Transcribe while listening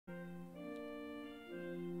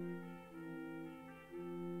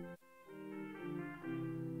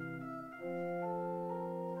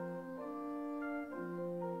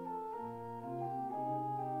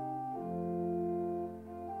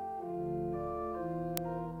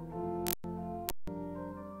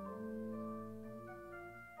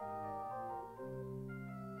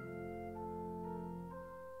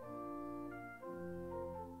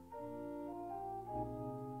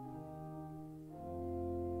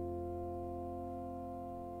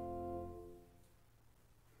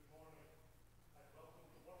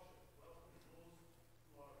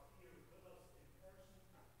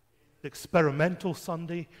the experimental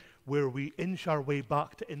Sunday where we inch our way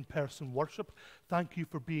back to in-person worship. Thank you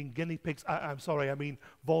for being guinea pigs, I mean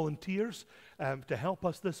volunteers to help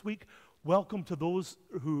us this week. Welcome to those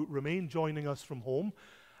who remain joining us from home.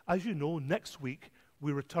 As you know, next week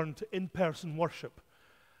we return to in-person worship.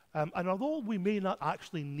 And although we may not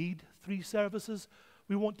actually need 3 services,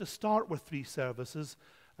 we want to start with 3 services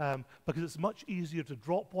because it's much easier to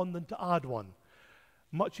drop one than to add one.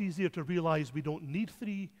 Much easier to realize we don't need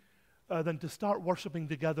 3 than to start worshiping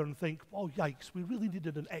together and think, oh yikes, we really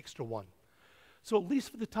needed an extra one. So at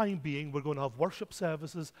least for the time being, we're going to have worship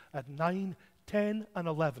services at 9, 10, and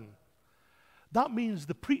 11. That means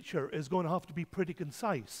the preacher is going to have to be pretty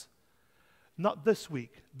concise. Not this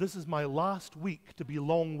week. This is my last week to be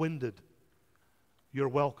long-winded. You're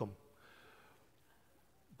welcome.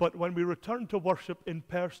 But when we return to worship in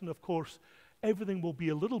person, of course, everything will be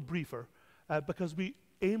a little briefer because we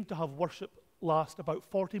aim to have worship last about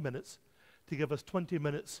 40 minutes to give us 20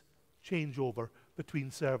 minutes changeover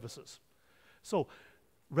between services. So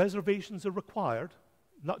reservations are required,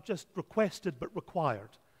 not just requested but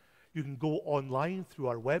required. You can go online through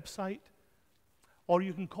our website, or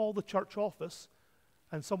you can call the church office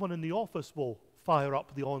and someone in the office will fire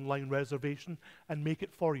up the online reservation and make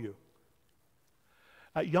it for you.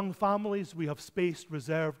 At Young Families, we have space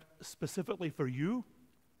reserved specifically for you.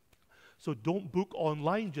 So don't book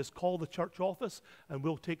online, just call the church office and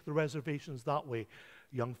we'll take the reservations that way.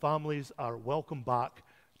 Young families are welcome back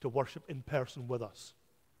to worship in person with us.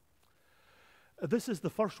 This is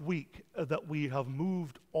the first week that we have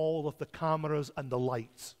moved all of the cameras and the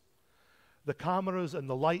lights. The cameras and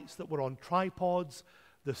the lights that were on tripods,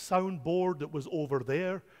 the soundboard that was over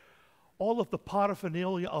there, all of the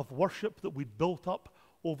paraphernalia of worship that we'd built up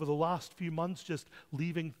over the last few months, just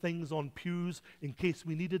leaving things on pews in case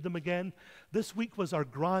we needed them again. This week was our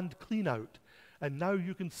grand clean out, and now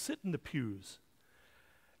you can sit in the pews.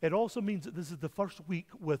 It also means that this is the first week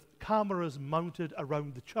with cameras mounted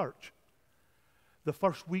around the church. The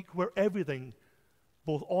first week where everything,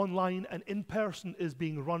 both online and in person, is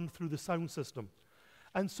being run through the sound system.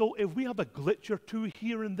 And so if we have a glitch or two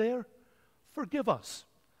here and there, forgive us.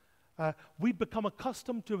 We've become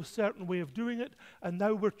accustomed to a certain way of doing it, and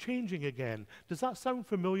now we're changing again. Does that sound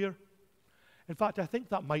familiar? In fact, I think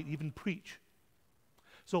that might even preach.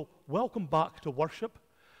 So, welcome back to worship.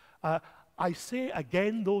 I say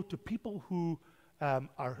again, though, to people who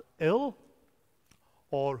are ill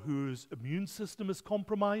or whose immune system is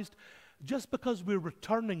compromised, just because we're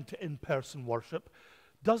returning to in-person worship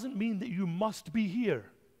doesn't mean that you must be here.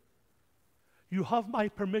 You have my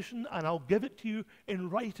permission, and I'll give it to you in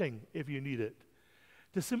writing if you need it,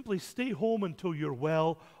 to simply stay home until you're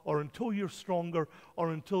well, or until you're stronger,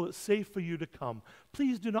 or until it's safe for you to come.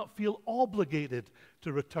 Please do not feel obligated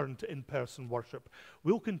to return to in-person worship.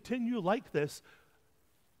 We'll continue like this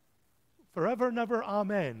forever and ever,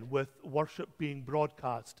 amen, with worship being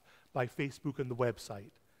broadcast by Facebook and the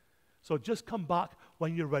website. So just come back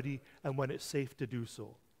when you're ready and when it's safe to do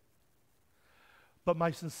so. But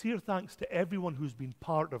my sincere thanks to everyone who's been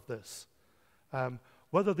part of this,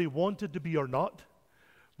 whether they wanted to be or not,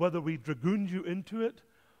 whether we dragooned you into it,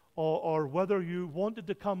 or whether you wanted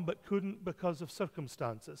to come but couldn't because of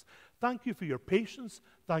circumstances. Thank you for your patience.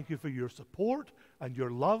 Thank you for your support and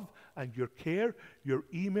your love and your care. Your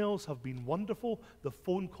emails have been wonderful. The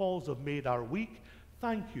phone calls have made our week.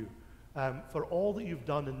 Thank you for all that you've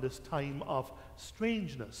done in this time of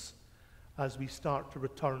strangeness as we start to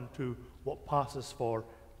return to what passes for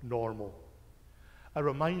normal. A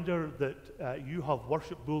reminder that you have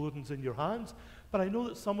worship bulletins in your hands, but I know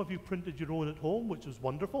that some of you printed your own at home, which is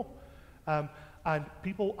wonderful. And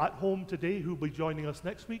people at home today who will be joining us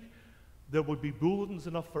next week, there will be bulletins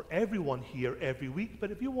enough for everyone here every week,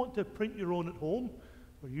 but if you want to print your own at home,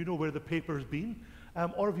 or you know where the paper's been,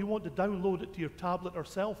 or if you want to download it to your tablet or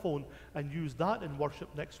cell phone and use that in worship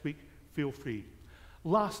next week, feel free.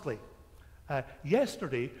 Lastly,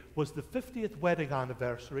 yesterday was the 50th wedding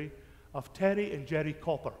anniversary of Terry and Jerry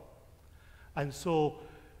Copper. And so,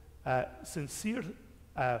 sincere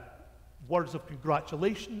words of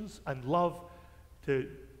congratulations and love to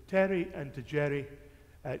Terry and to Jerry.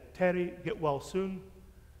 Terry, get well soon.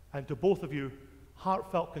 And to both of you,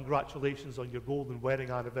 heartfelt congratulations on your golden wedding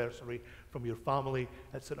anniversary from your family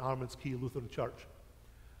at St. Armand's Quay Lutheran Church.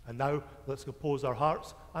 And now, let's compose our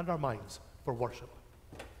hearts and our minds for worship.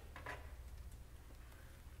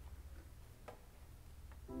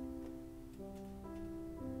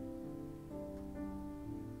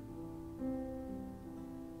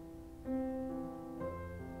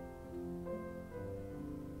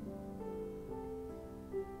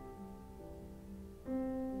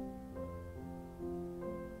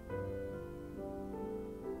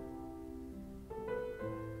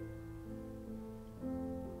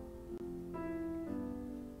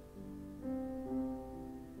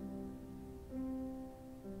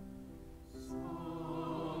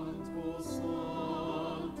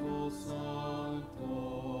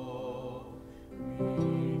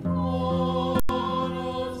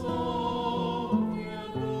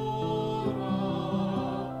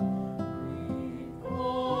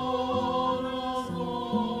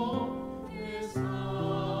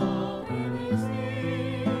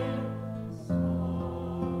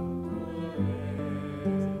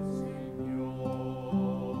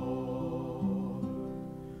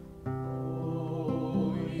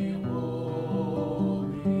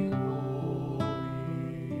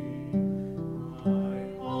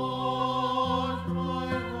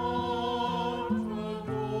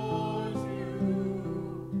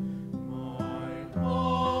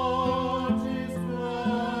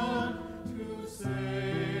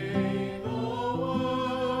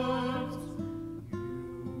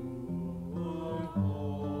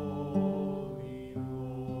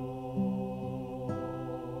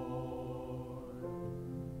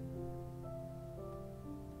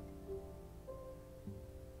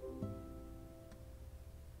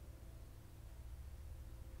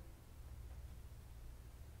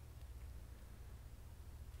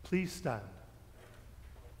 Please stand.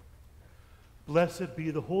 Blessed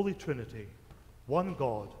be the Holy Trinity, one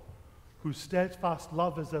God, whose steadfast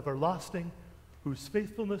love is everlasting, whose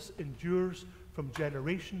faithfulness endures from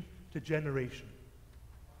generation to generation.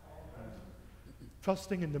 Amen.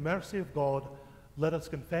 Trusting in the mercy of God, let us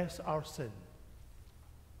confess our sin.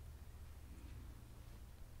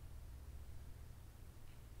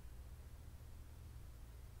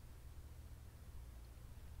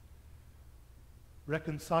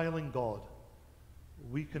 Reconciling God,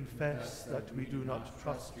 we confess that we do not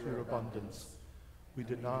trust your abundance. We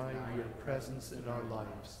deny your presence in our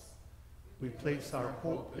lives. We place our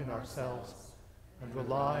hope in ourselves and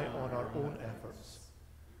rely on our own efforts.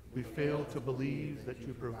 We fail to believe that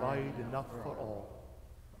you provide enough for all.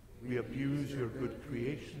 We abuse your good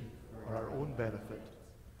creation for our own benefit.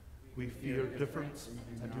 We fear difference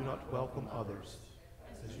and do not welcome others,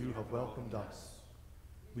 as you have welcomed us.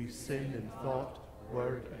 We sin in thought,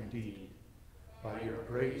 word, and deed. By your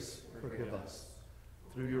grace, forgive us.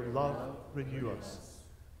 Through your love, renew us.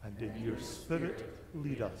 And in your Spirit,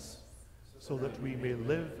 lead us, so that we may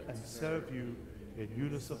live and serve you in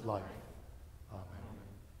newness of life. Amen.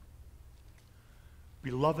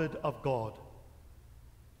 Beloved of God,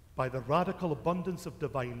 by the radical abundance of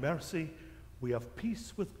divine mercy, we have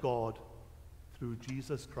peace with God through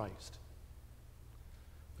Jesus Christ,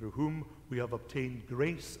 through whom we have obtained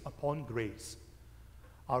grace upon grace.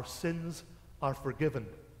 Our sins are forgiven.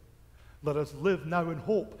 Let us live now in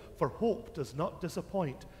hope, for hope does not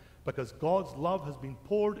disappoint, because God's love has been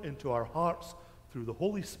poured into our hearts through the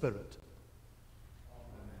Holy Spirit.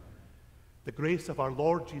 Amen. The grace of our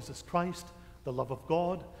Lord Jesus Christ, the love of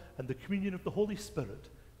God, and the communion of the Holy Spirit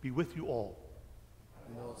be with you all.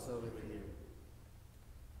 And also with you.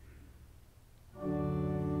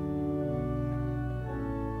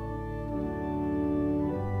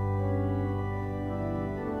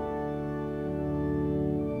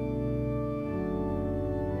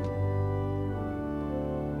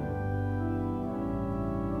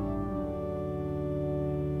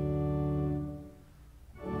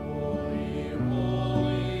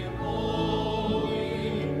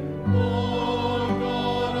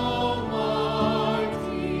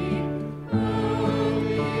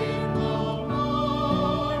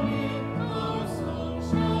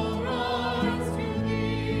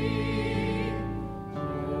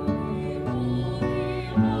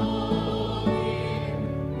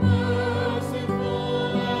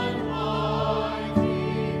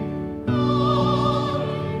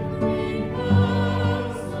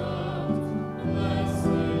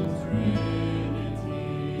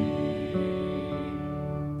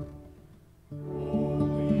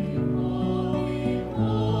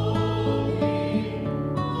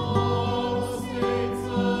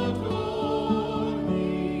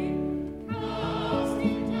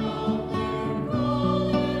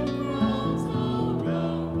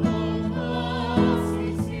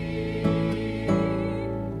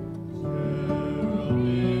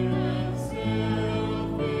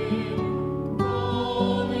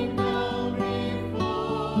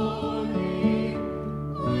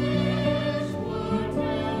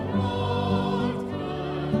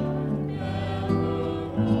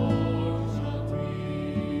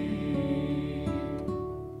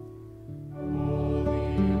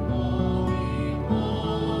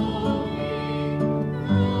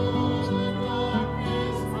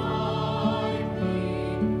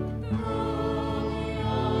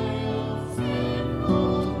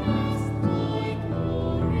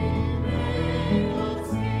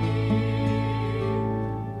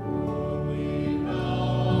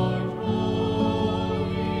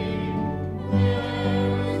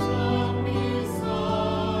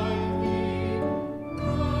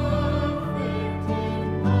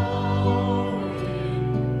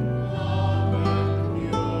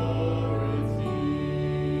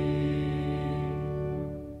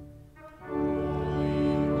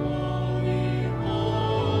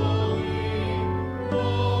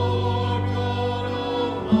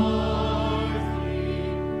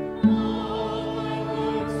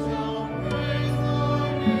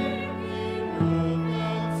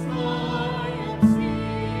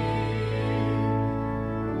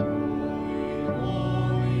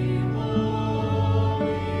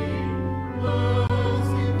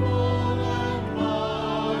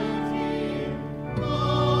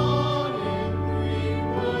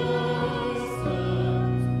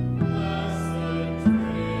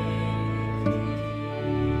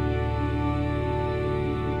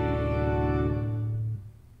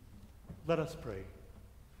 Let us pray.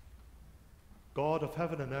 God of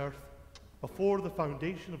heaven and earth, before the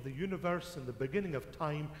foundation of the universe and the beginning of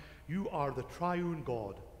time, you are the triune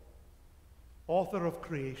God, author of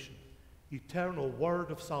creation, eternal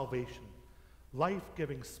word of salvation,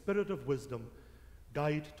 life-giving spirit of wisdom,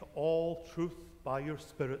 guide to all truth by your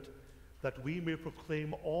Spirit, that we may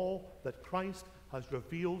proclaim all that Christ has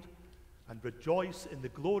revealed and rejoice in the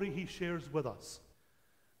glory he shares with us.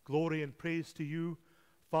 Glory and praise to you,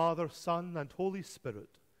 Father, Son, and Holy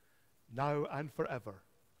Spirit, now and forever.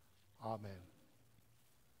 Amen.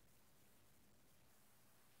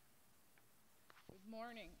 Good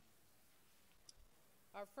morning.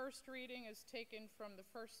 Our first reading is taken from the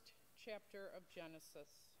first chapter of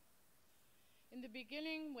Genesis. In the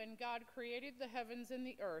beginning, when God created the heavens and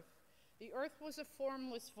the earth was a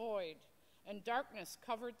formless void, and darkness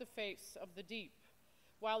covered the face of the deep,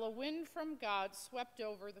 while a wind from God swept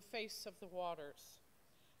over the face of the waters.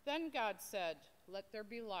 Then God said, "Let there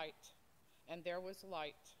be light," and there was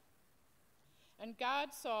light. And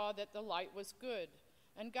God saw that the light was good,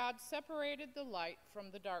 and God separated the light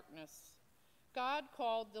from the darkness. God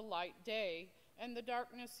called the light day, and the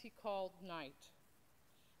darkness he called night.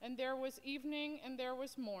 And there was evening and there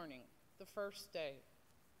was morning, the first day.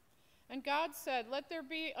 And God said, "Let there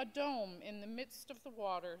be a dome in the midst of the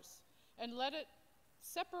waters, and let it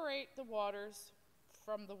separate the waters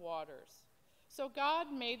from the waters." So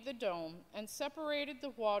God made the dome and separated the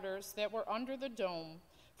waters that were under the dome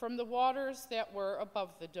from the waters that were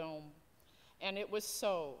above the dome. And it was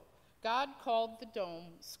so. God called the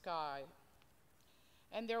dome sky.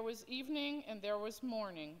 And there was evening and there was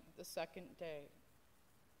morning, the second day.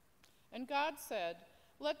 And God said,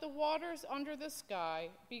 "Let the waters under the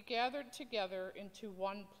sky be gathered together into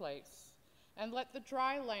one place, and let the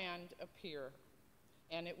dry land appear."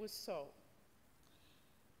 And it was so.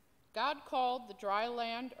 God called the dry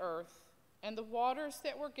land earth, and the waters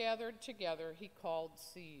that were gathered together he called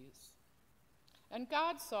seas. And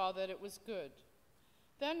God saw that it was good.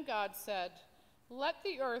 Then God said, "Let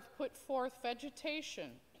the earth put forth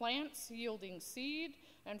vegetation, plants yielding seed,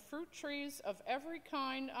 and fruit trees of every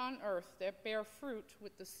kind on earth that bear fruit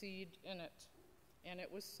with the seed in it." And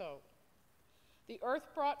it was so. The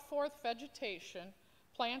earth brought forth vegetation,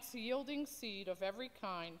 plants yielding seed of every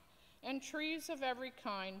kind, and trees of every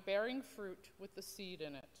kind bearing fruit with the seed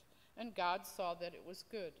in it. And God saw that it was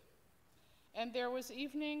good. And there was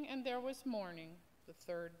evening and there was morning, the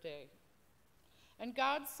third day. And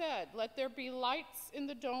God said, "Let there be lights in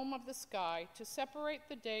the dome of the sky to separate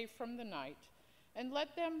the day from the night, and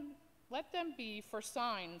let them be for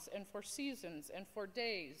signs and for seasons and for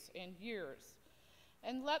days and years.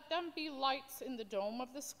 And let them be lights in the dome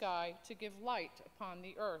of the sky to give light upon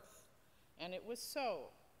the earth." And it was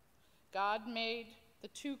so. God made the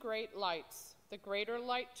two great lights, the greater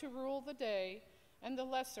light to rule the day, and the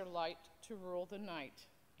lesser light to rule the night,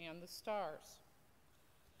 and the stars.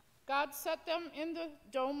 God set them in the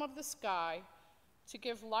dome of the sky to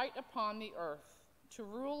give light upon the earth, to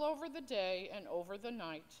rule over the day and over the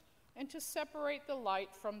night, and to separate the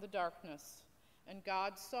light from the darkness. And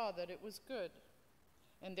God saw that it was good.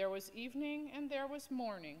 And there was evening and there was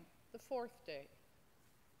morning, the fourth day.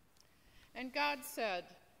 And God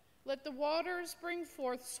said, "Let the waters bring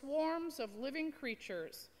forth swarms of living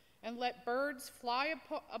creatures, and let birds fly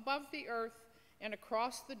above the earth and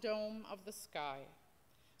across the dome of the sky."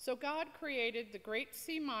 So God created the great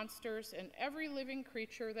sea monsters and every living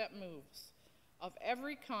creature that moves, of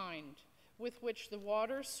every kind, with which the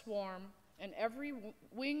waters swarm, and every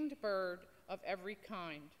winged bird of every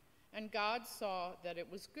kind. And God saw that it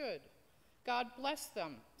was good. God blessed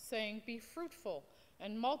them, saying, "Be fruitful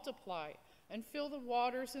and multiply, and fill the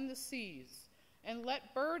waters in the seas, and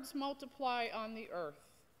let birds multiply on the earth."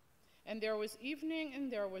 And there was evening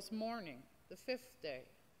and there was morning, the fifth day.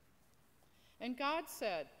 And God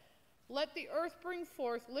said, "Let the earth bring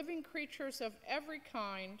forth living creatures of every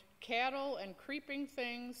kind, cattle and creeping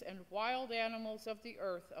things and wild animals of the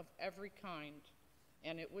earth of every kind."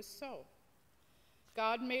 And it was so.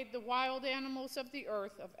 God made the wild animals of the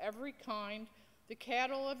earth of every kind, the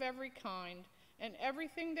cattle of every kind, and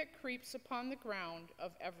everything that creeps upon the ground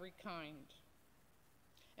of every kind.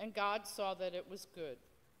 And God saw that it was good.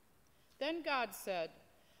 Then God said,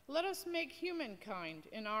 "Let us make humankind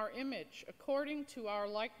in our image, according to our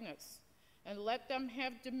likeness, and let them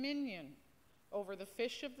have dominion over the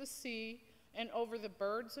fish of the sea, and over the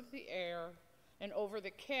birds of the air, and over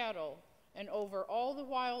the cattle, and over all the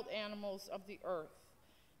wild animals of the earth,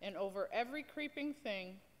 and over every creeping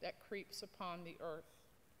thing that creeps upon the earth."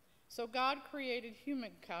 So God created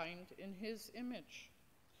humankind in his image.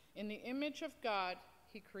 In the image of God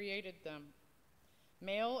he created them.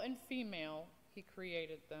 Male and female he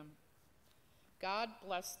created them. God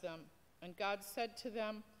blessed them, and God said to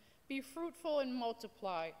them, "Be fruitful and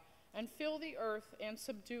multiply, and fill the earth and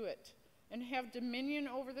subdue it, and have dominion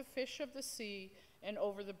over the fish of the sea, and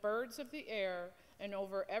over the birds of the air, and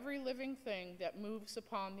over every living thing that moves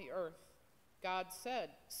upon the earth. God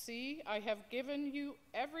said, "See, I have given you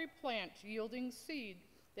every plant yielding seed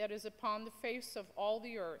that is upon the face of all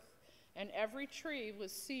the earth, and every tree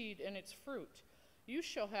with seed in its fruit. You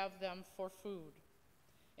shall have them for food.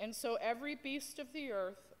 And so every beast of the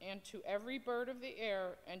earth, and to every bird of the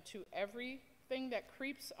air, and to everything that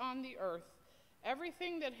creeps on the earth,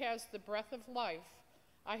 everything that has the breath of life,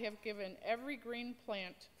 I have given every green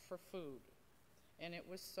plant for food." And it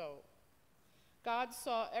was so. God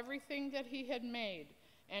saw everything that he had made,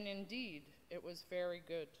 and indeed it was very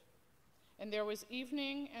good. And there was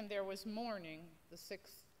evening and there was morning, the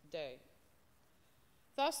sixth day.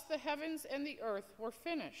 Thus the heavens and the earth were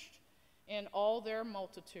finished, and all their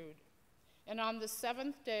multitude. And on the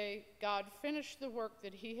seventh day God finished the work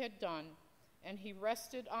that he had done, and he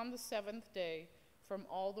rested on the seventh day from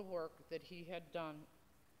all the work that he had done.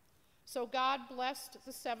 So God blessed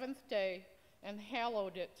the seventh day and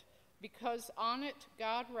hallowed it, because on it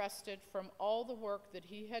God rested from all the work that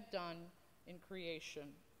he had done in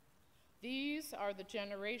creation. These are the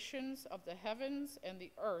generations of the heavens and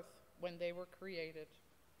the earth when they were created.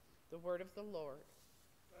 The word of the Lord.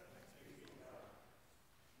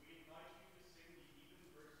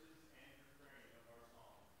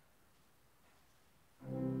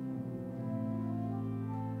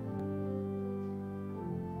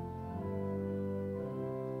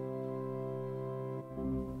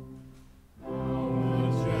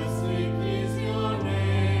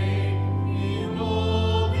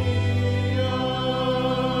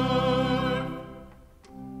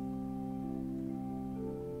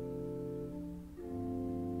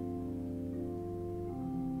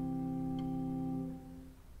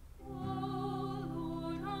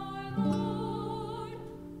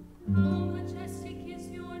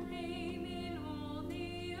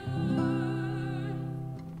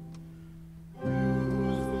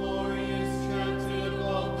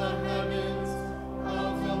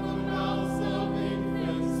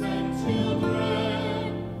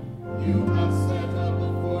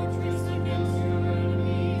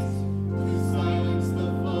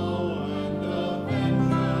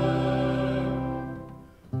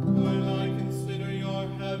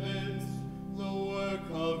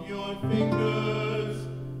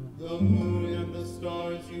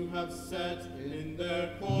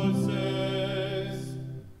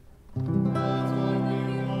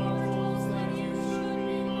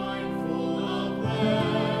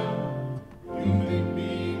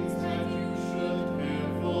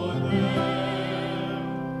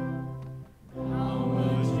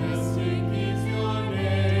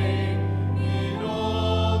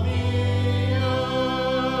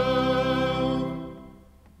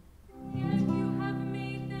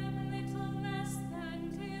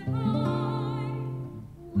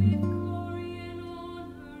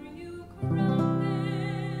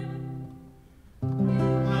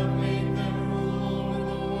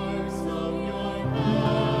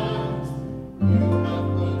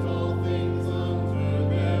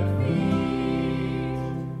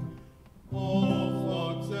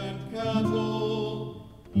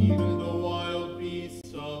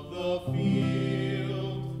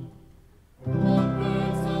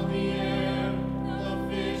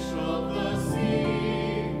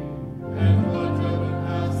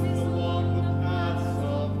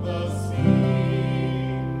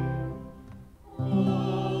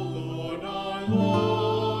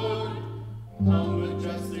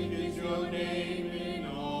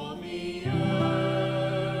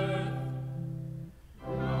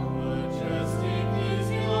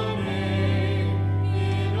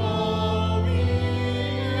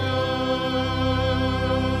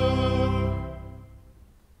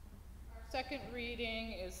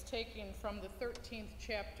 Taken from the 13th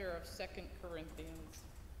chapter of 2 Corinthians.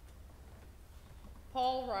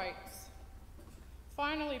 Paul writes,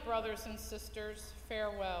 "Finally, brothers and sisters,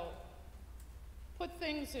 farewell. Put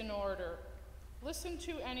things in order. Listen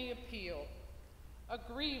to any appeal.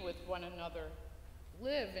 Agree with one another.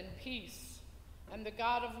 Live in peace, and the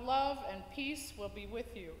God of love and peace will be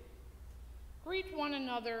with you. Greet one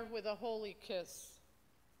another with a holy kiss.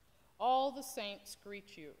 All the saints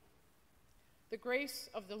greet you. The grace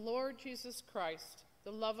of the Lord Jesus Christ,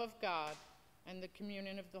 the love of God, and the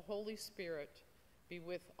communion of the Holy Spirit be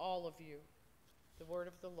with all of you." The word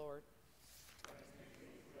of the Lord.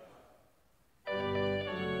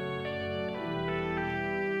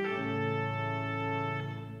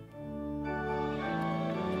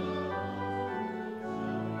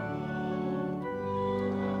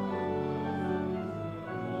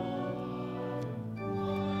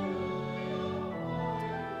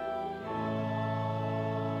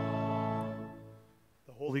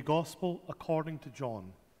 Holy Gospel according to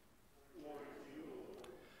John.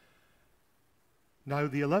 Now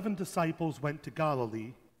the 11 disciples went to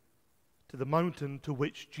Galilee, to the mountain to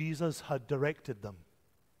which Jesus had directed them.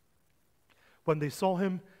 When they saw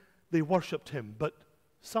him, they worshipped him, but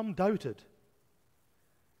some doubted.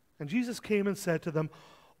 And Jesus came and said to them,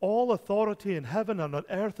 "All authority in heaven and on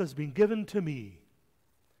earth has been given to me.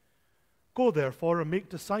 Go therefore and make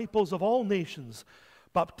disciples of all nations,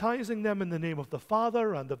 baptizing them in the name of the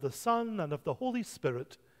Father and of the Son and of the Holy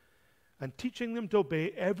Spirit, and teaching them to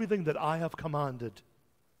obey everything that I have commanded.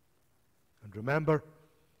 And remember,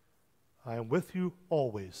 I am with you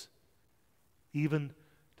always, even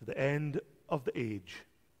to the end of the age."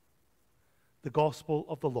 The Gospel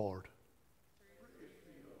of the Lord.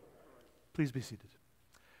 Please be seated.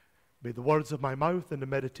 May the words of my mouth and the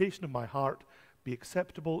meditation of my heart be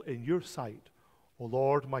acceptable in your sight, O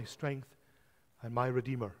Lord, my strength and my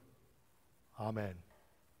Redeemer. Amen.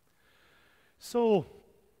 So,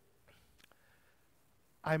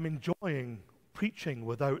 I'm enjoying preaching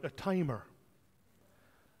without a timer.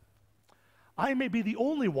 I may be the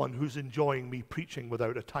only one who's enjoying me preaching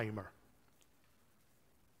without a timer.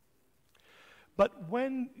 But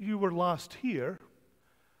when you were last here,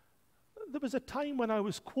 there was a time when I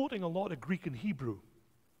was quoting a lot of Greek and Hebrew.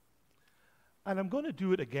 And I'm going to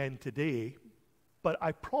do it again today, but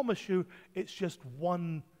I promise you it's just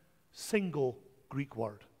one single Greek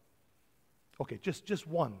word. Okay, just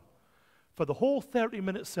one. For the whole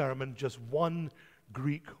 30-minute sermon, just one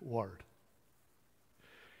Greek word.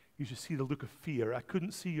 You should see the look of fear. I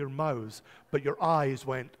couldn't see your mouths, but your eyes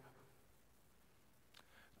went.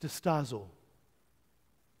 Distazo.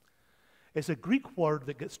 It's a Greek word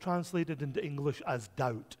that gets translated into English as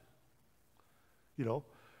doubt. You know,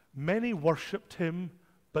 many worshipped him,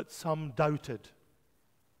 but some doubted.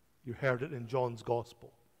 You heard it in John's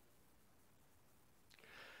Gospel.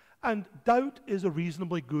 And doubt is a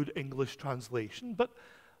reasonably good English translation, but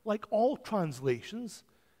like all translations,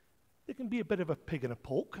 it can be a bit of a pig in a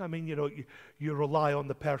poke. I mean, you rely on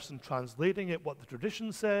the person translating it, what the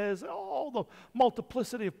tradition says, all the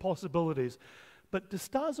multiplicity of possibilities. But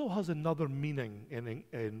distazo has another meaning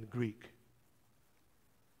in Greek.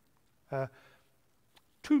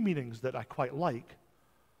 Two meanings that I quite like.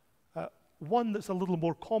 One that's a little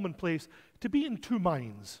more commonplace, to be in two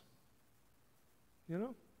minds. You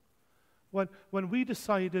know? When we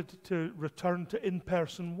decided to return to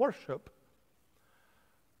in-person worship,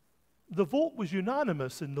 the vote was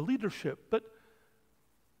unanimous in the leadership, but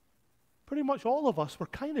pretty much all of us were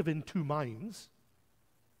kind of in two minds.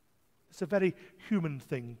 It's a very human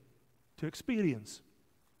thing to experience.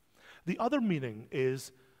 The other meaning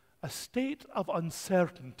is a state of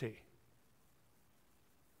uncertainty.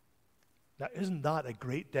 Now, isn't that a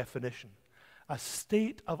great definition? A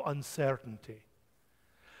state of uncertainty.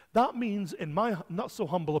 That means, in my not so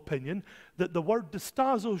humble opinion, that the word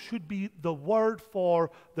distazo should be the word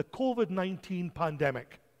for the COVID-19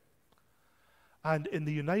 pandemic. And in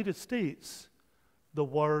the United States, the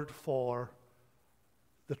word for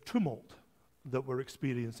the tumult that we're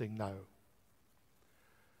experiencing now.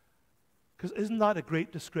 Because isn't that a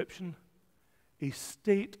great description? A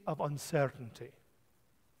state of uncertainty.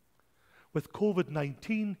 With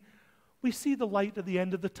COVID-19, we see the light at the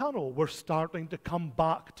end of the tunnel. We're starting to come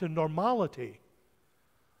back to normality.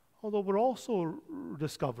 Although we're also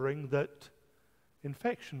discovering that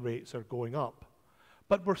infection rates are going up.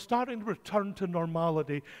 But we're starting to return to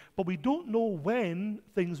normality, but we don't know when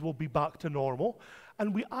things will be back to normal,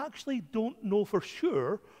 and we actually don't know for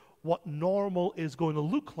sure what normal is going to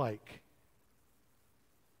look like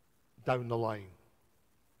down the line.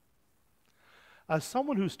 As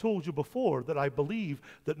someone who's told you before that I believe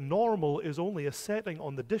that normal is only a setting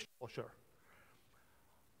on the dishwasher,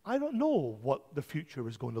 I don't know what the future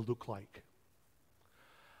is going to look like.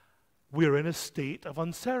 We're in a state of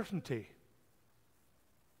uncertainty.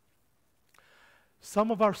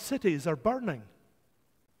 Some of our cities are burning.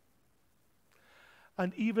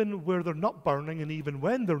 And even where they're not burning, and even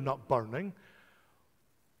when they're not burning,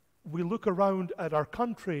 we look around at our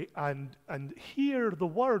country and hear the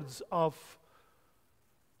words of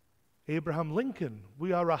Abraham Lincoln,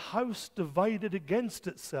 "We are a house divided against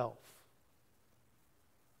itself."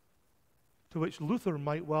 To which Luther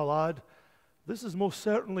might well add, "This is most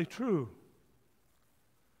certainly true."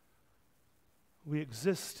 We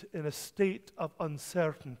exist in a state of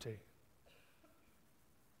uncertainty.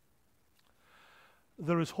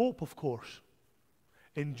 There is hope, of course.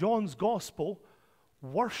 In John's Gospel,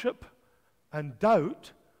 worship and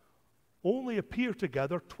doubt only appear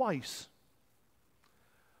together twice.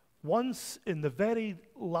 Once in the very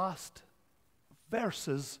last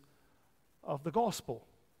verses of the Gospel.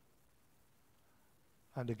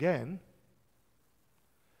 And again,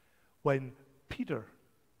 when Peter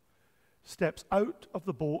steps out of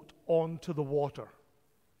the boat onto the water,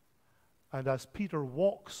 and as Peter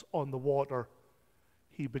walks on the water,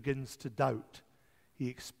 he begins to doubt. He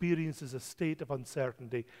experiences a state of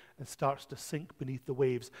uncertainty and starts to sink beneath the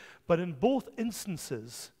waves. But in both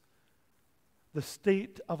instances, the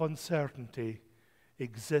state of uncertainty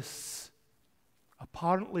exists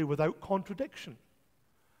apparently without contradiction.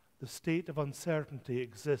 The state of uncertainty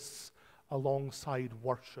exists alongside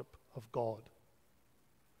worship of God.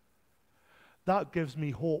 That gives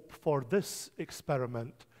me hope for this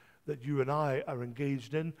experiment that you and I are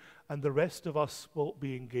engaged in, and the rest of us will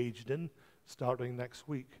be engaged in starting next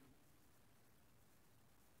week.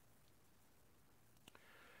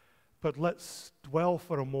 But let's dwell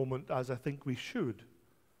for a moment, as I think we should,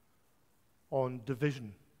 on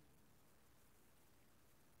division.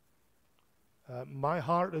 My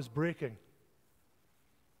heart is breaking,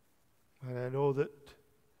 and I know that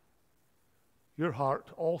your heart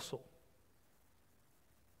also.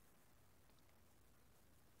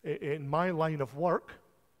 In my line of work,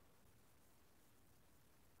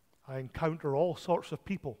 I encounter all sorts of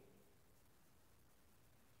people,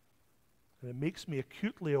 and it makes me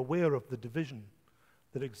acutely aware of the division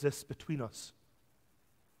that exists between us.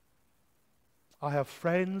 I have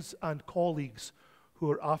friends and colleagues who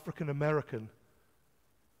are African American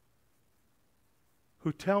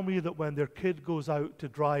who tell me that when their kid goes out to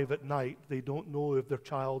drive at night, they don't know if their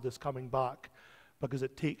child is coming back because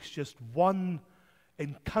it takes just one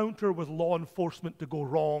encounter with law enforcement to go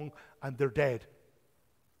wrong and they're dead.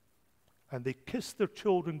 And they kiss their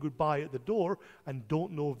children goodbye at the door and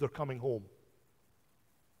don't know if they're coming home.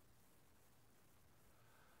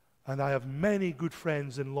 And I have many good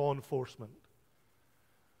friends in law enforcement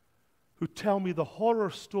who tell me the horror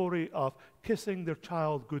story of kissing their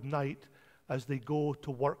child goodnight as they go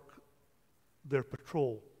to work their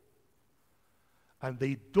patrol. And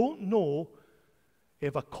they don't know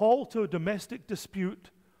if a call to a domestic dispute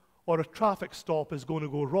or a traffic stop is going to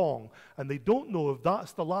go wrong, and they don't know if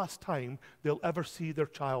that's the last time they'll ever see their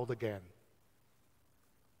child again.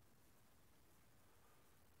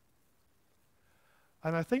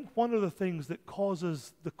 And I think one of the things that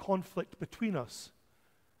causes the conflict between us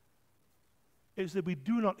is that we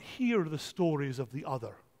do not hear the stories of the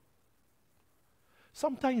other.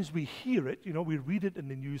 Sometimes we hear it, we read it in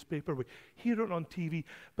the newspaper, we hear it on TV,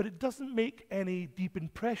 but it doesn't make any deep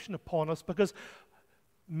impression upon us because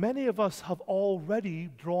many of us have already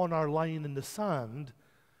drawn our line in the sand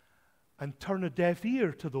and turn a deaf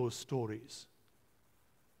ear to those stories.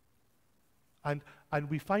 And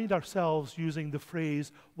we find ourselves using the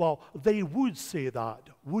phrase, well, they would say that,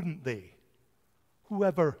 wouldn't they?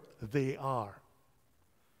 Whoever they are.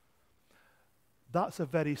 That's a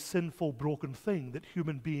very sinful, broken thing that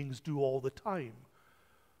human beings do all the time.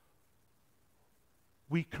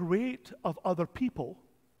 We create of other people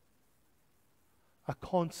a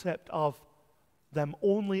concept of them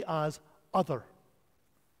only as other.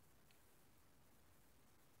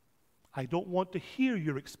 I don't want to hear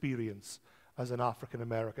your experience as an African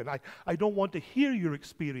American. I don't want to hear your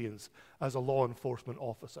experience as a law enforcement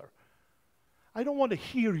officer. I don't want to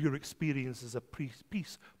hear your experience as a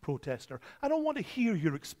peace protester. I don't want to hear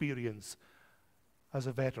your experience as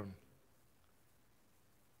a veteran.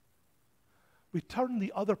 We turn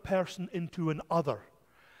the other person into an other.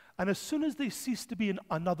 And as soon as they cease to be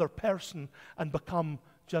another person and become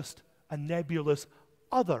just a nebulous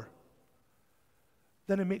other,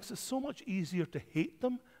 then it makes it so much easier to hate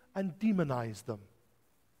them and demonize them.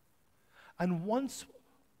 And once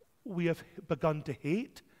we have begun to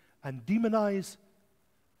hate and demonize,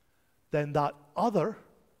 then that other,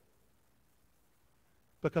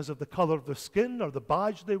 because of the color of their skin or the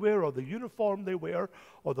badge they wear or the uniform they wear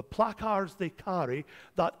or the placards they carry,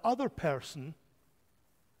 that other person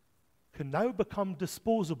can now become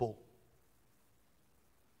disposable.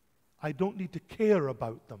 I don't need to care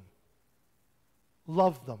about them,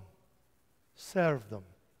 love them, serve them.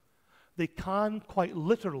 They can quite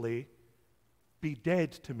literally be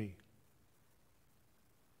dead to me.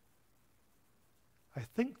 I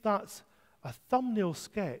think that's a thumbnail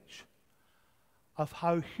sketch of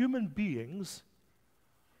how human beings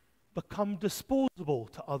become disposable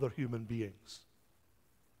to other human beings.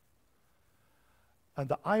 And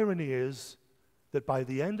the irony is that by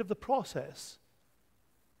the end of the process,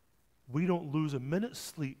 we don't lose a minute's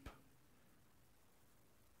sleep.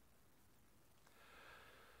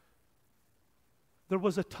 There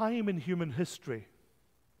was a time in human history,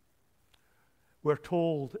 we're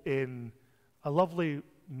told in a lovely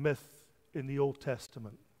myth in the Old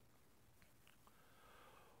Testament,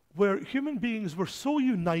 where human beings were so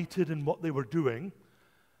united in what they were doing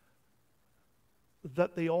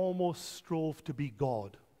that they almost strove to be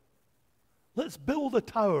God. Let's build a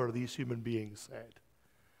tower, these human beings said,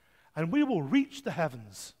 and we will reach the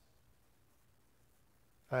heavens.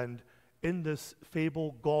 And in this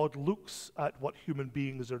fable, God looks at what human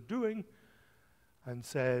beings are doing and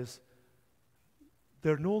says,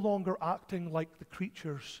 they're no longer acting like the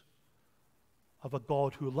creatures of a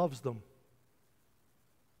God who loves them.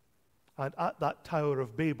 And at that Tower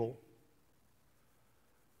of Babel,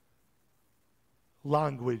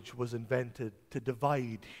 language was invented to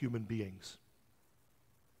divide human beings.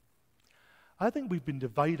 I think we've been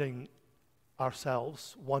dividing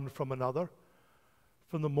ourselves one from another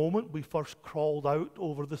from the moment we first crawled out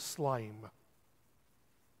over the slime.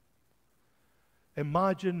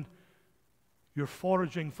 Imagine you're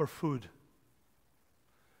foraging for food.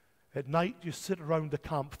 At night you sit around the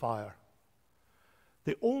campfire.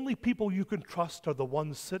 The only people you can trust are the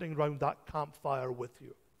ones sitting around that campfire with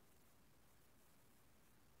you.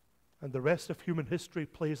 And the rest of human history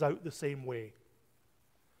plays out the same way.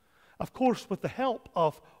 Of course, with the help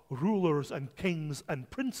of rulers and kings and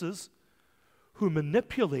princes who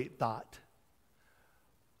manipulate that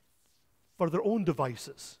for their own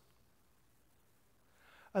devices.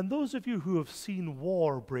 And those of you who have seen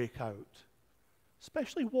war break out,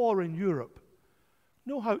 especially war in Europe,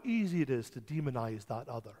 know how easy it is to demonize that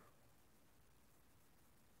other.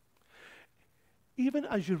 Even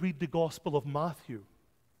as you read the Gospel of Matthew,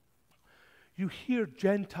 you hear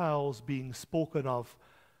Gentiles being spoken of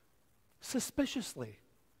suspiciously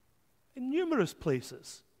in numerous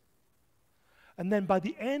places. And then by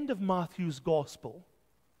the end of Matthew's Gospel,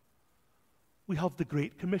 we have the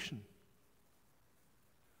Great Commission.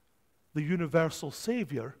 The universal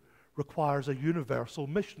Savior requires a universal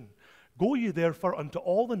mission. Go ye therefore unto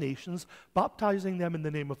all the nations, baptizing them in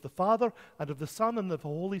the name of the Father, and of the Son, and of the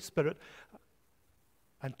Holy Spirit,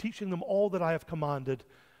 and teaching them all that I have commanded,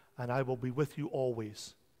 and I will be with you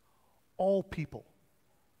always. All people.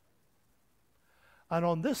 And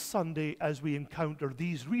on this Sunday, as we encounter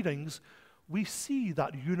these readings, we see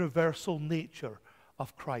that universal nature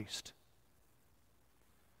of Christ.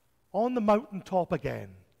 On the mountaintop again,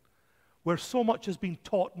 where so much has been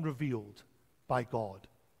taught and revealed by God,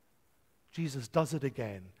 Jesus does it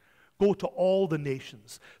again. Go to all the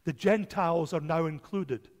nations. The Gentiles are now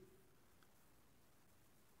included.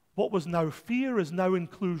 What was now fear is now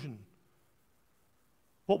inclusion.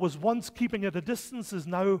 What was once keeping at a distance is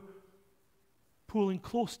now pulling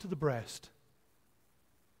close to the breast.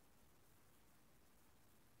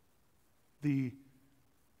 The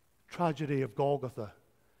tragedy of Golgotha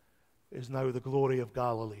is now the glory of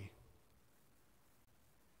Galilee.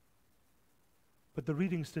 But the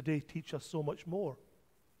readings today teach us so much more.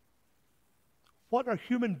 What are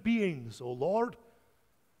human beings, O Lord,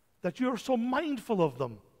 that you are so mindful of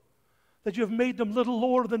them, that you have made them little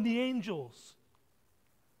lower than the angels?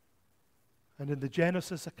 And in the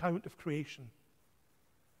Genesis account of creation,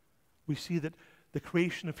 we see that the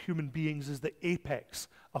creation of human beings is the apex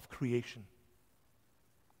of creation.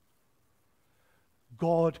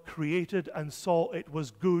 God created and saw it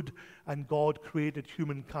was good, and God created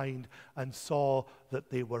humankind and saw that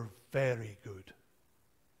they were very good.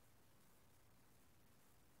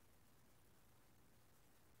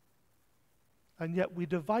 And yet we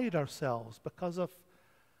divide ourselves because of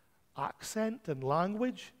accent and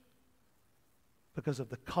language, because of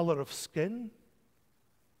the color of skin,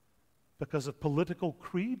 because of political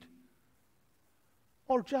creed,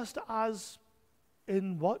 or just as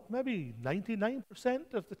in what, maybe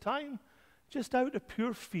 99% of the time, just out of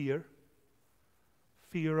pure fear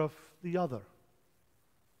of the other.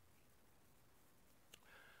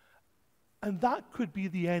 And that could be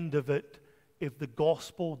the end of it if the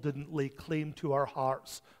gospel didn't lay claim to our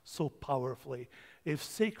hearts so powerfully, if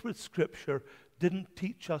sacred scripture didn't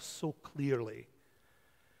teach us so clearly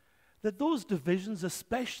that those divisions,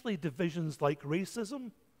 especially divisions like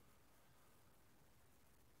racism,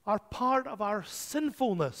 are part of our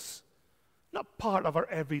sinfulness, not part of our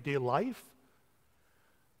everyday life.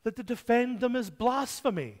 That to defend them is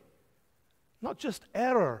blasphemy, not just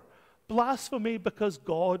error. Blasphemy because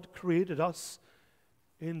God created us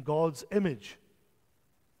in God's image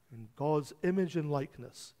and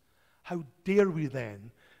likeness. How dare we then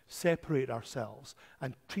separate ourselves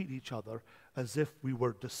and treat each other as if we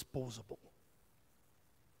were disposable?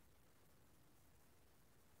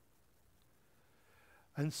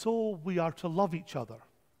 And so we are to love each other.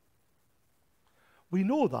 We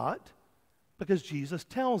know that because Jesus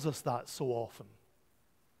tells us that so often.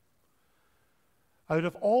 Out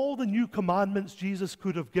of all the new commandments Jesus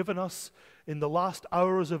could have given us, in the last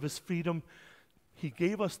hours of his freedom, he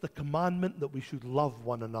gave us the commandment that we should love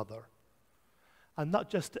one another. And not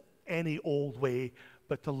just any old way,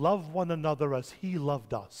 but to love one another as he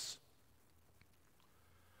loved us.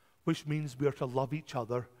 Which means we are to love each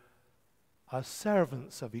other as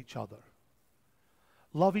servants of each other.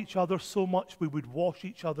 Love each other so much we would wash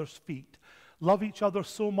each other's feet. Love each other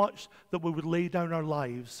so much that we would lay down our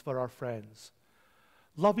lives for our friends.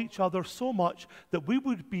 Love each other so much that we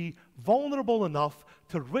would be vulnerable enough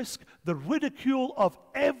to risk the ridicule of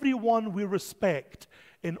everyone we respect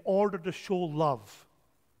in order to show love.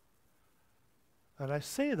 And I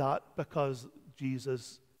say that because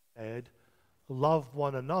Jesus said, love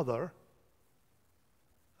one another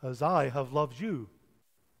as I have loved you.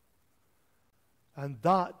 And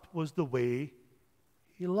that was the way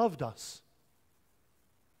he loved us.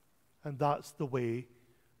 And that's the way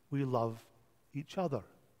we love each other.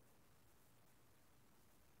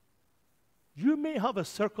 You may have a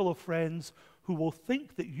circle of friends who will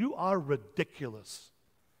think that you are ridiculous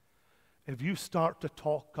if you start to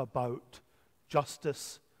talk about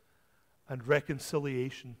justice and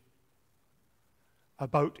reconciliation,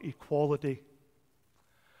 about equality,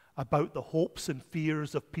 about the hopes and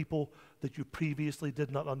fears of people that you previously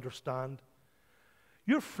did not understand.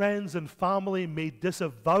 Your friends and family may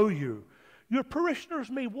disavow you. Your parishioners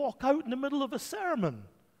may walk out in the middle of a sermon.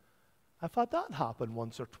 I've had that happen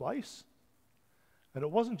once or twice. And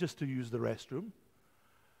it wasn't just to use the restroom.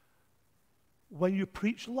 When you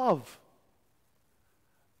preach love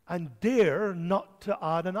and dare not to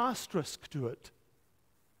add an asterisk to it.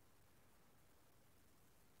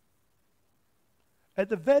 At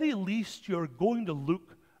the very least, you're going to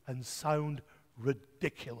look and sound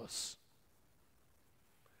ridiculous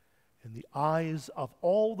in the eyes of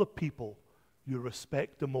all the people you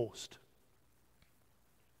respect the most.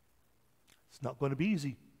 It's not going to be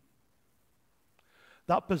easy.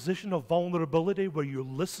 That position of vulnerability where you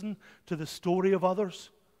listen to the story of others,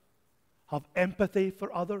 have empathy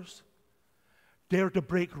for others, dare to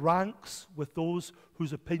break ranks with those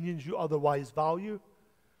whose opinions you otherwise value,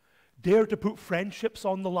 dare to put friendships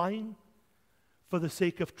on the line for the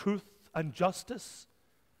sake of truth and justice,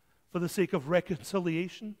 for the sake of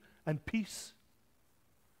reconciliation and peace.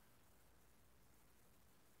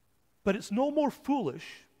 But it's no more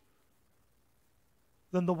foolish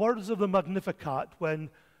than the words of the Magnificat when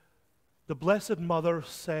the Blessed Mother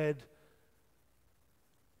said,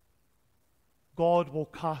 God will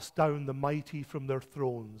cast down the mighty from their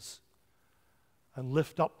thrones and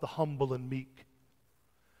lift up the humble and meek.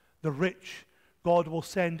 The rich God will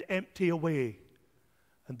send empty away,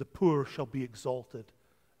 and the poor shall be exalted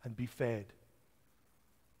and be fed.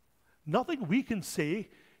 Nothing we can say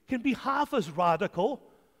can be half as radical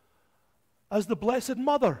as the Blessed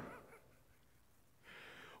Mother.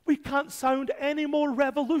 We can't sound any more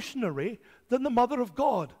revolutionary than the Mother of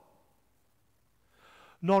God,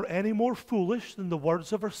 nor any more foolish than the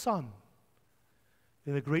words of her Son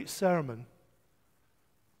in a great sermon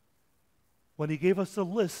when he gave us a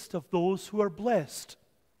list of those who are blessed,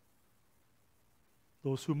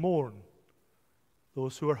 those who mourn,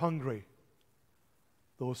 those who are hungry,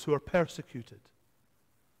 those who are persecuted,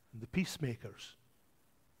 and the peacemakers.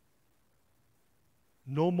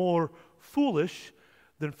 No more foolish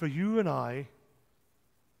than for you and I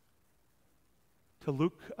to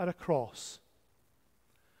look at a cross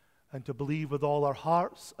and to believe with all our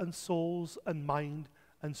hearts and souls and mind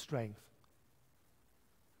and strength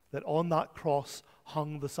that on that cross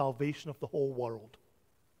hung the salvation of the whole world.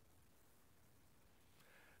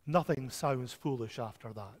 Nothing sounds foolish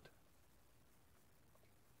after that.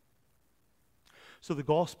 So the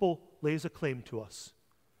gospel lays a claim to us.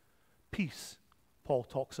 Peace, Paul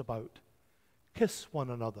talks about. Kiss one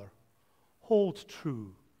another. Hold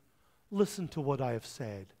true. Listen to what I have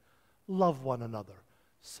said. Love one another.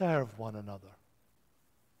 Serve one another.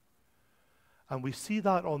 And we see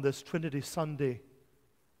that on this Trinity Sunday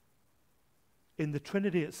in the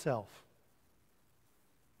Trinity itself.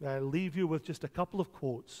 I'll leave you with just a couple of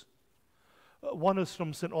quotes. One is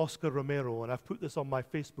from St. Oscar Romero, and I've put this on my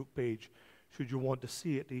Facebook page should you want to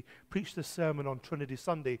see it. He preached this sermon on Trinity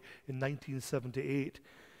Sunday in 1978.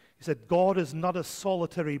 He said, God is not a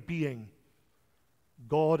solitary being.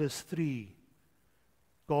 God is three.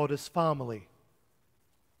 God is family.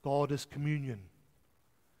 God is communion.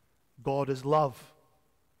 God is love.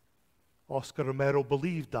 Oscar Romero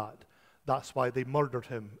believed that. That's why they murdered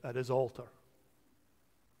him at his altar.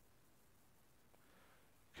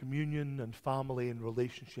 Communion and family and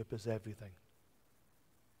relationship is everything.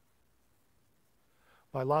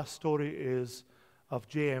 My last story is of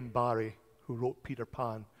J.M. Barrie, who wrote Peter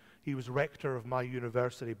Pan. He was rector of my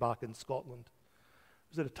university back in Scotland.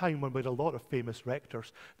 It was at a time when we had a lot of famous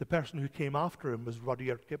rectors. The person who came after him was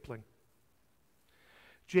Rudyard Kipling.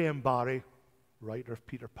 J.M. Barrie, writer of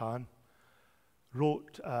Peter Pan,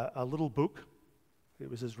 wrote a little book. It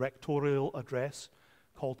was his rectorial address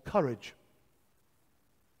called Courage.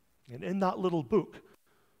 And in that little book,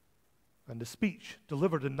 and the speech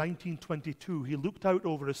delivered in 1922, he looked out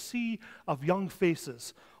over a sea of young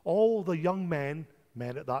faces, all the young men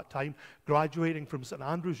at that time, graduating from St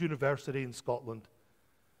Andrews University in Scotland.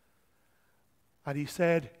 And he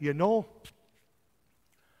said, you know,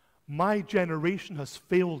 my generation has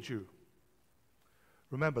failed you.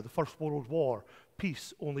 Remember, the First World War,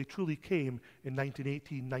 peace only truly came in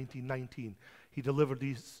 1918, 1919. He delivered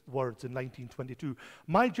these words in 1922.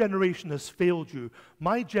 My generation has failed you.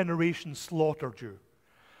 My generation slaughtered you.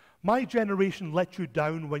 My generation let you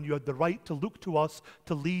down when you had the right to look to us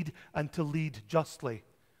to lead and to lead justly.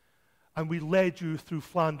 And we led you through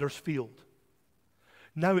Flanders Field.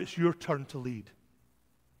 Now it's your turn to lead.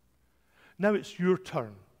 Now it's your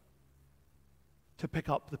turn to pick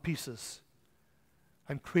up the pieces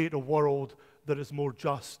and create a world that is more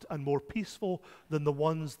just and more peaceful than the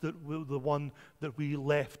one that we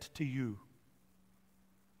left to you.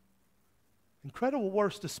 Incredible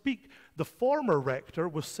words to speak. The former rector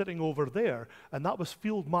was sitting over there, and that was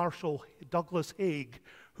Field Marshal Douglas Haig,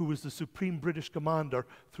 who was the supreme British commander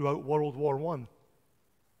throughout World War I.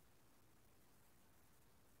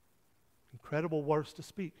 Incredible words to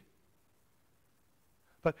speak.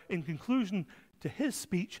 But in conclusion to his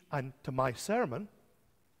speech and to my sermon,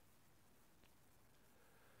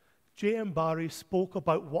 J.M. Barrie spoke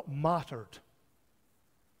about what mattered.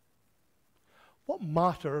 What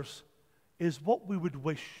matters is what we would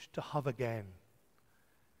wish to have again.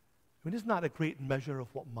 I mean, isn't that a great measure of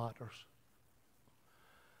what matters?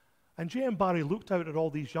 And J.M. Barrie looked out at all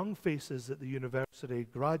these young faces at the university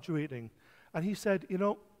graduating, and he said, you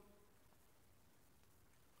know,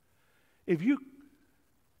 if you,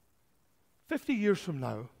 50 years from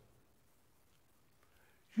now,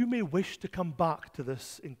 you may wish to come back to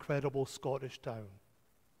this incredible Scottish town.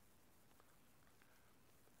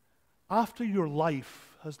 After your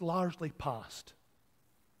life has largely passed.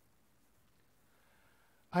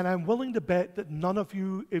 And I'm willing to bet that none of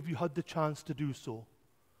you, if you had the chance to do so,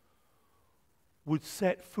 would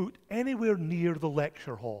set foot anywhere near the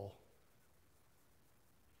lecture hall.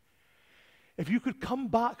 If you could come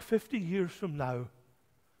back 50 years from now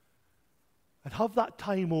and have that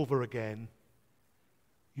time over again,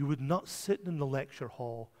 you would not sit in the lecture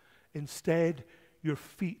hall. Instead, your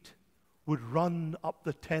feet would run up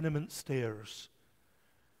the tenement stairs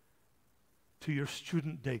to your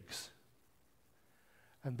student digs,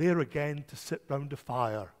 and there again to sit round a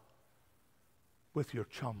fire with your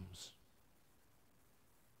chums.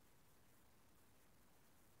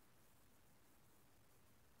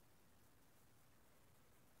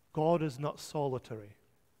 God is not solitary.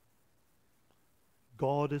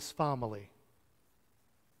 God is family.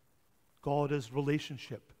 God is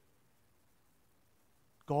relationship.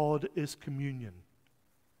 God is communion.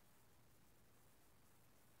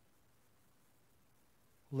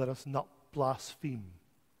 Let us not blaspheme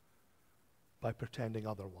by pretending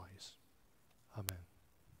otherwise. Amen.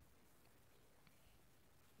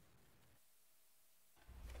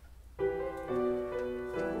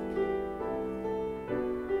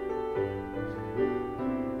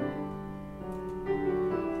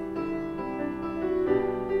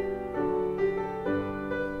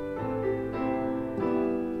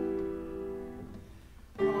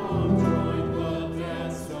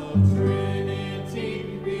 Trinity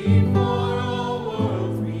before all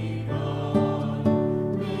worlds begun.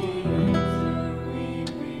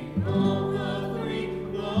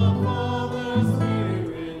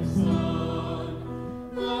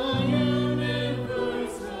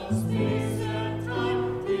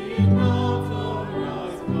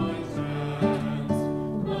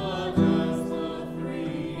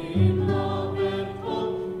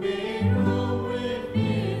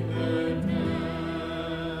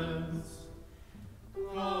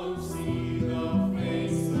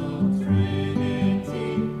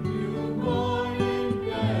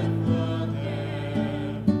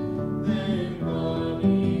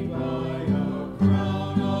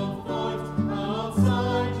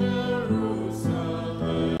 Jerusalem.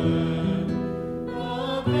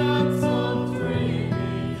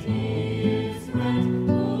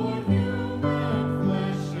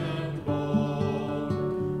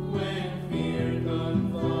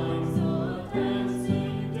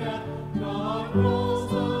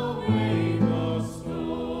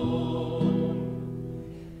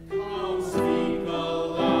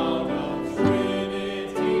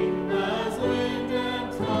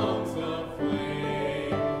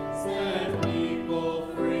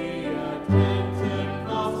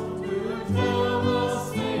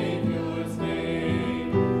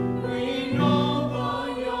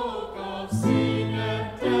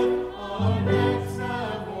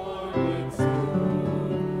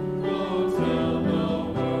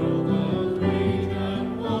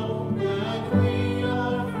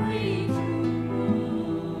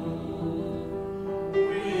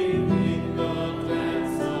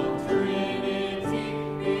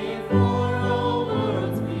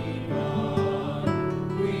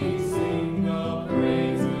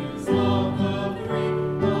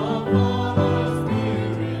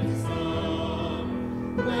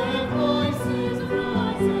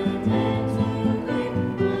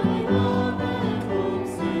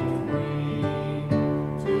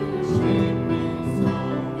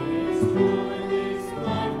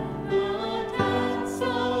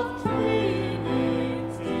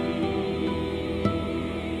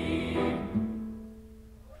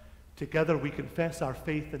 Together we confess our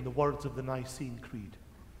faith in the words of the Nicene Creed.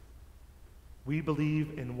 We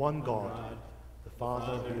believe in one God, the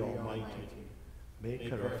Father, the Almighty,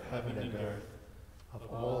 maker of heaven and earth, of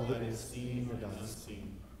all that is seen and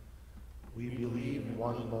unseen. We believe in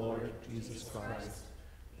one Lord, Jesus Christ,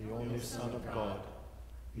 the only Son of God,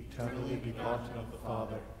 eternally begotten of the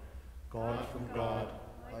Father, God from God,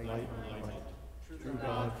 light from light, true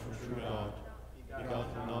God from true God,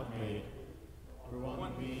 begotten, not made, for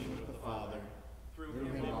one being with the Father, through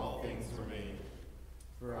him all things were made.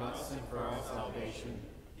 For us and for our salvation,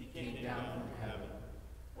 he came down from heaven,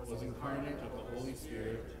 was incarnate of the Holy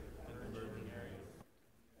Spirit and the Virgin Mary.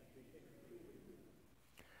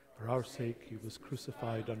 For our sake he was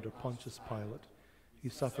crucified under Pontius Pilate. He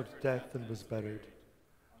suffered death and was buried.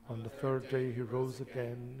 On the third day he rose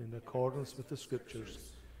again in accordance with the Scriptures.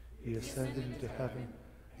 He ascended into heaven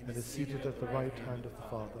and is seated at the right hand of the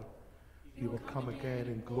Father. He will come again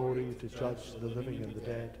in glory to judge the living and the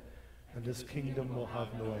dead, and his kingdom will have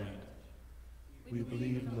no end. We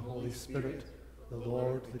believe in the Holy Spirit, the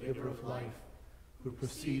Lord, the giver of life, who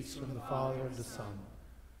proceeds from the Father and the Son,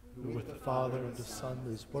 who with the Father and the Son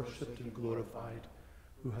is worshipped and glorified,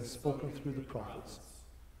 who has spoken through the prophets.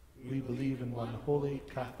 We believe in one holy,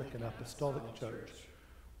 Catholic and Apostolic Church.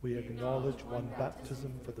 We acknowledge one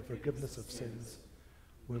baptism for the forgiveness of sins.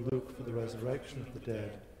 We look for the resurrection of the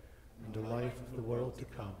dead and the life of the world to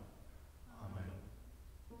come.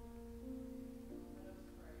 Amen.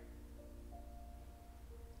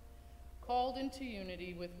 Called into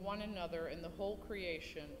unity with one another in the whole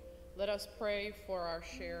creation, let us pray for our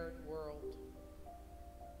shared world.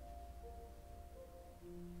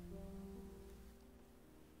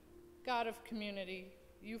 God of community,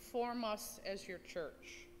 you form us as your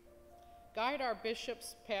church. Guide our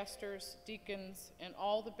bishops, pastors, deacons, and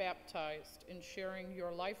all the baptized in sharing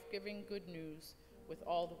your life-giving good news with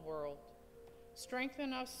all the world.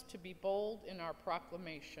 Strengthen us to be bold in our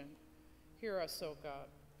proclamation. Hear us, O God.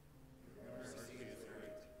 Your mercy is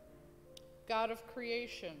great. God of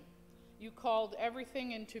creation, you called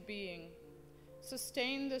everything into being.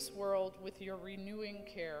 Sustain this world with your renewing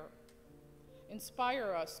care.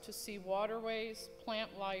 Inspire us to see waterways,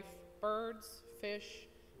 plant life, birds, fish,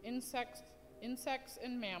 insects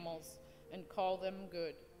and mammals, and call them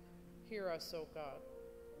good. Hear us, O God.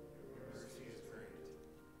 Your mercy is great.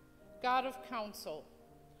 God of counsel,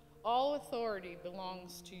 all authority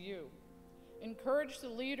belongs to you. Encourage the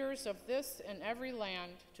leaders of this and every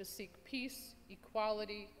land to seek peace,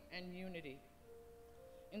 equality, and unity.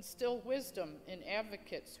 Instill wisdom in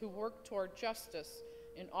advocates who work toward justice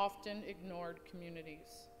in often ignored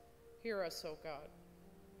communities. Hear us, O God.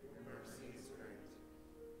 Your mercy is great.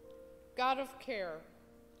 God of care,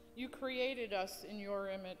 you created us in your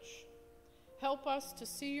image. Help us to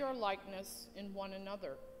see your likeness in one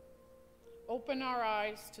another. Open our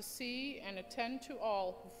eyes to see and attend to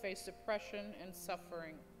all who face oppression and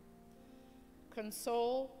suffering.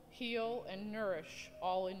 Console, heal, and nourish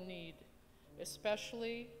all in need,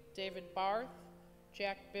 especially David Barth,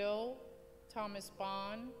 Jack Bill, Thomas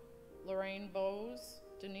Bond, Lorraine Bowes,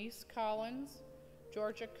 Denise Collins,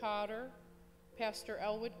 Georgia Cotter, Pastor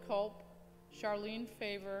Elwood Culp, Charlene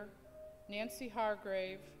Favor, Nancy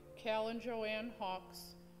Hargrave, Cal and Joanne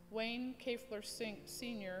Hawks, Wayne Kafler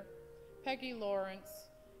Sr., Peggy Lawrence,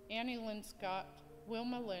 Annie Lynn Scott,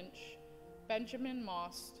 Wilma Lynch, Benjamin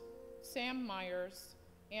Most, Sam Myers,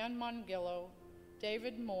 Ann Mongillo,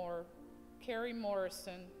 David Moore, Carrie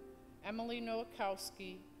Morrison, Emily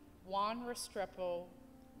Nowakowski, Juan Restrepo,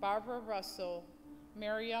 Barbara Russell,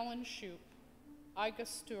 Mary Ellen Shoup, Iga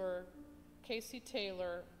Stewart, Casey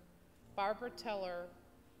Taylor, Barbara Teller,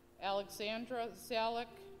 Alexandra Zalek,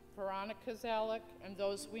 Veronica Zalek, and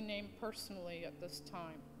those we name personally at this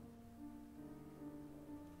time.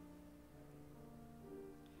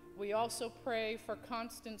 We also pray for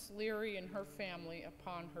Constance Leary and her family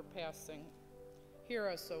upon her passing. Hear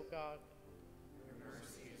us, O God. Your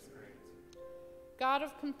mercy is great. God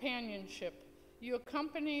of companionship, you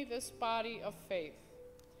accompany this body of faith.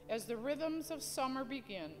 As the rhythms of summer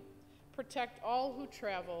begin, protect all who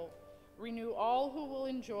travel, renew all who will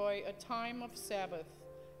enjoy a time of Sabbath,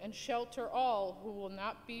 and shelter all who will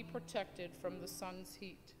not be protected from the sun's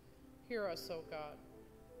heat. Hear us, O God.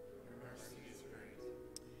 Your mercy is great.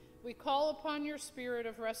 We call upon your spirit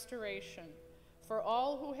of restoration. For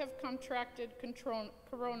all who have contracted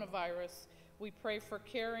coronavirus, we pray for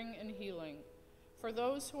caring and healing. For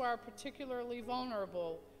those who are particularly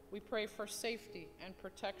vulnerable, we pray for safety and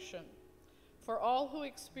protection. For all who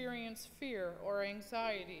experience fear or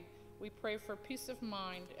anxiety, we pray for peace of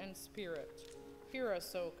mind and spirit. Hear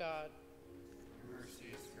us, O God. Your mercy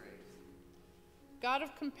is great. God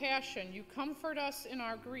of compassion, you comfort us in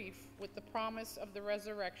our grief with the promise of the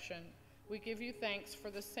resurrection. We give you thanks for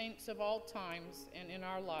the saints of all times and in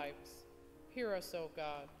our lives. Hear us, O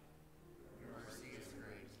God. Your mercy is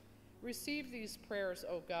great. Receive these prayers,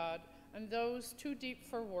 O God, and those too deep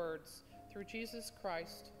for words, through Jesus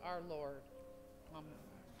Christ our Lord. Amen.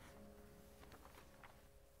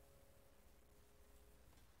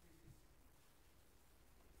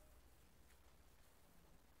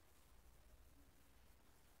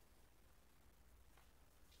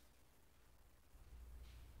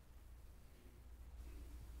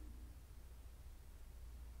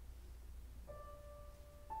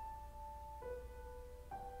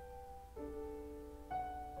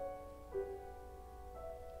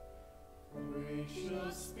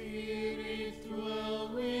 Gracious Spirit,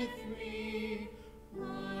 dwell with me.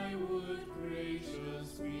 I would gracious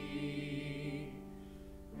be.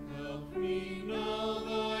 Help me now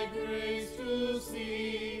thy grace to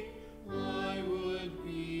see. I would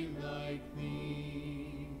be like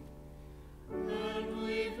thee. And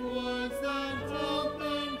with words that help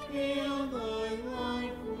and heal, thy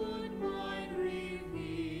light would mine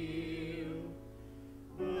reveal.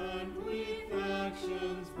 And with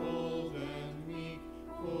actions bold and meek,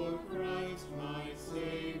 for Christ my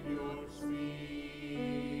Savior speak.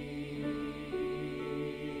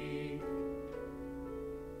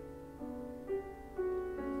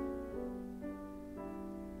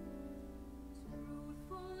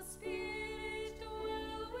 Truthful Spirit,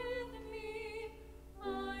 dwell with me. I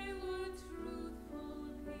would truthful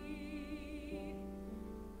be.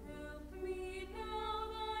 Help me now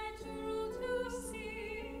thy truth to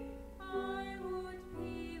see. I would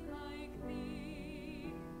be like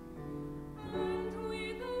thee. And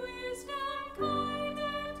with wisdom kind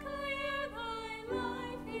and clear, thy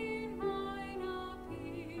life in mine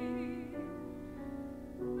appear.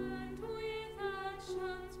 And with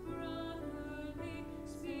actions brotherly,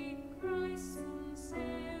 speak Christ's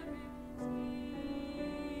sincerity.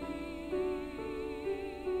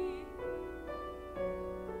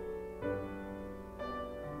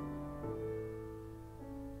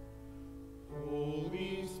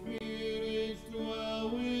 Holy Spirit, dwell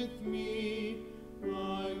with me. I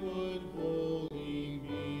would wholly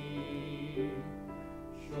be.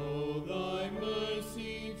 Show thy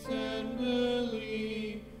mercy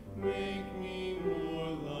tenderly. Make me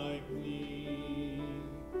more like thee.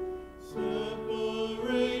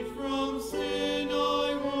 Separate from sin I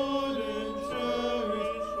would, and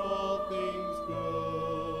cherish all things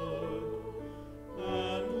good.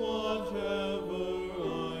 And whatever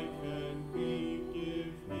I can be,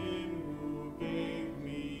 give him who gave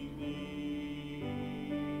me thee.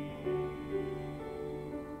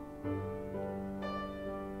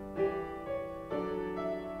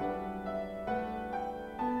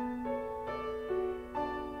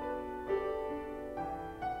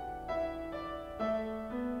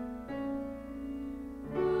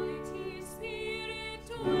 Mighty Spirit,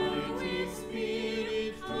 dwell Mighty with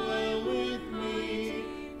Spirit, dwell with me.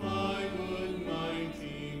 I would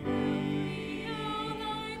mighty be.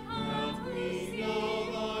 Help me now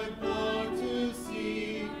thy power to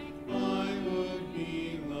see. I would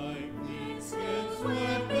be like thee. Against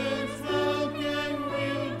weapons thou can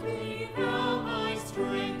wield, be thou my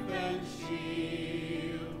strength and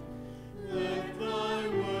shield. Let thy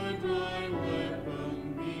word my weapon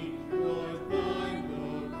be, Lord, thine the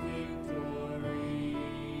victory.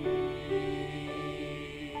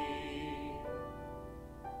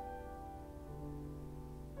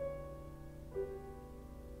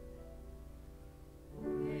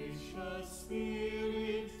 Gracious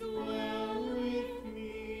Spirit, dwell with me.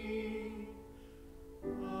 I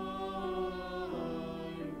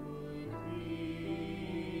would be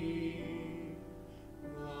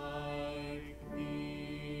like thee.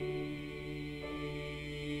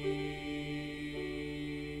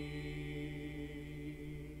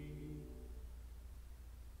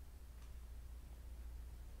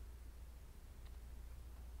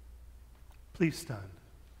 Please stand.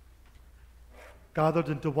 Gathered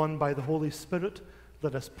into one by the Holy Spirit,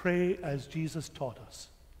 let us pray as Jesus taught us.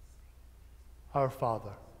 Our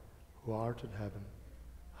Father, who art in heaven,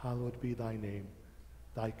 hallowed be thy name.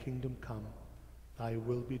 Thy kingdom come, thy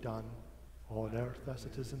will be done, on earth as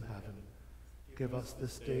it is in heaven. Give us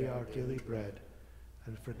this day our daily bread,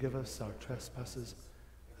 and forgive us our trespasses,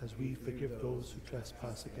 as we forgive those who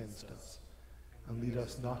trespass against us. And lead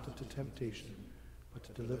us not into temptation,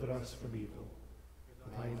 but deliver us from evil. For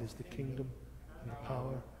thine is the kingdom, and the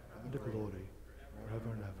power, and the glory, forever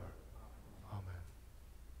and ever. Amen.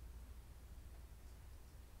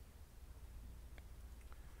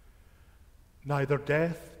 Neither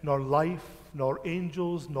death, nor life, nor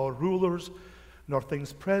angels, nor rulers, nor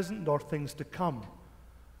things present, nor things to come,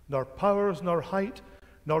 nor powers, nor height,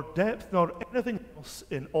 nor depth, nor anything else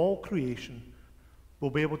in all creation will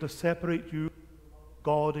be able to separate you from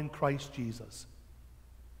God in Christ Jesus.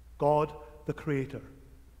 God, the Creator,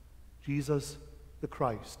 Jesus, the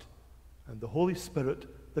Christ, and the Holy Spirit,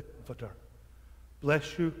 the Comforter,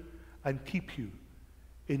 bless you and keep you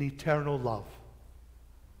in eternal love.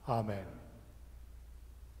 Amen.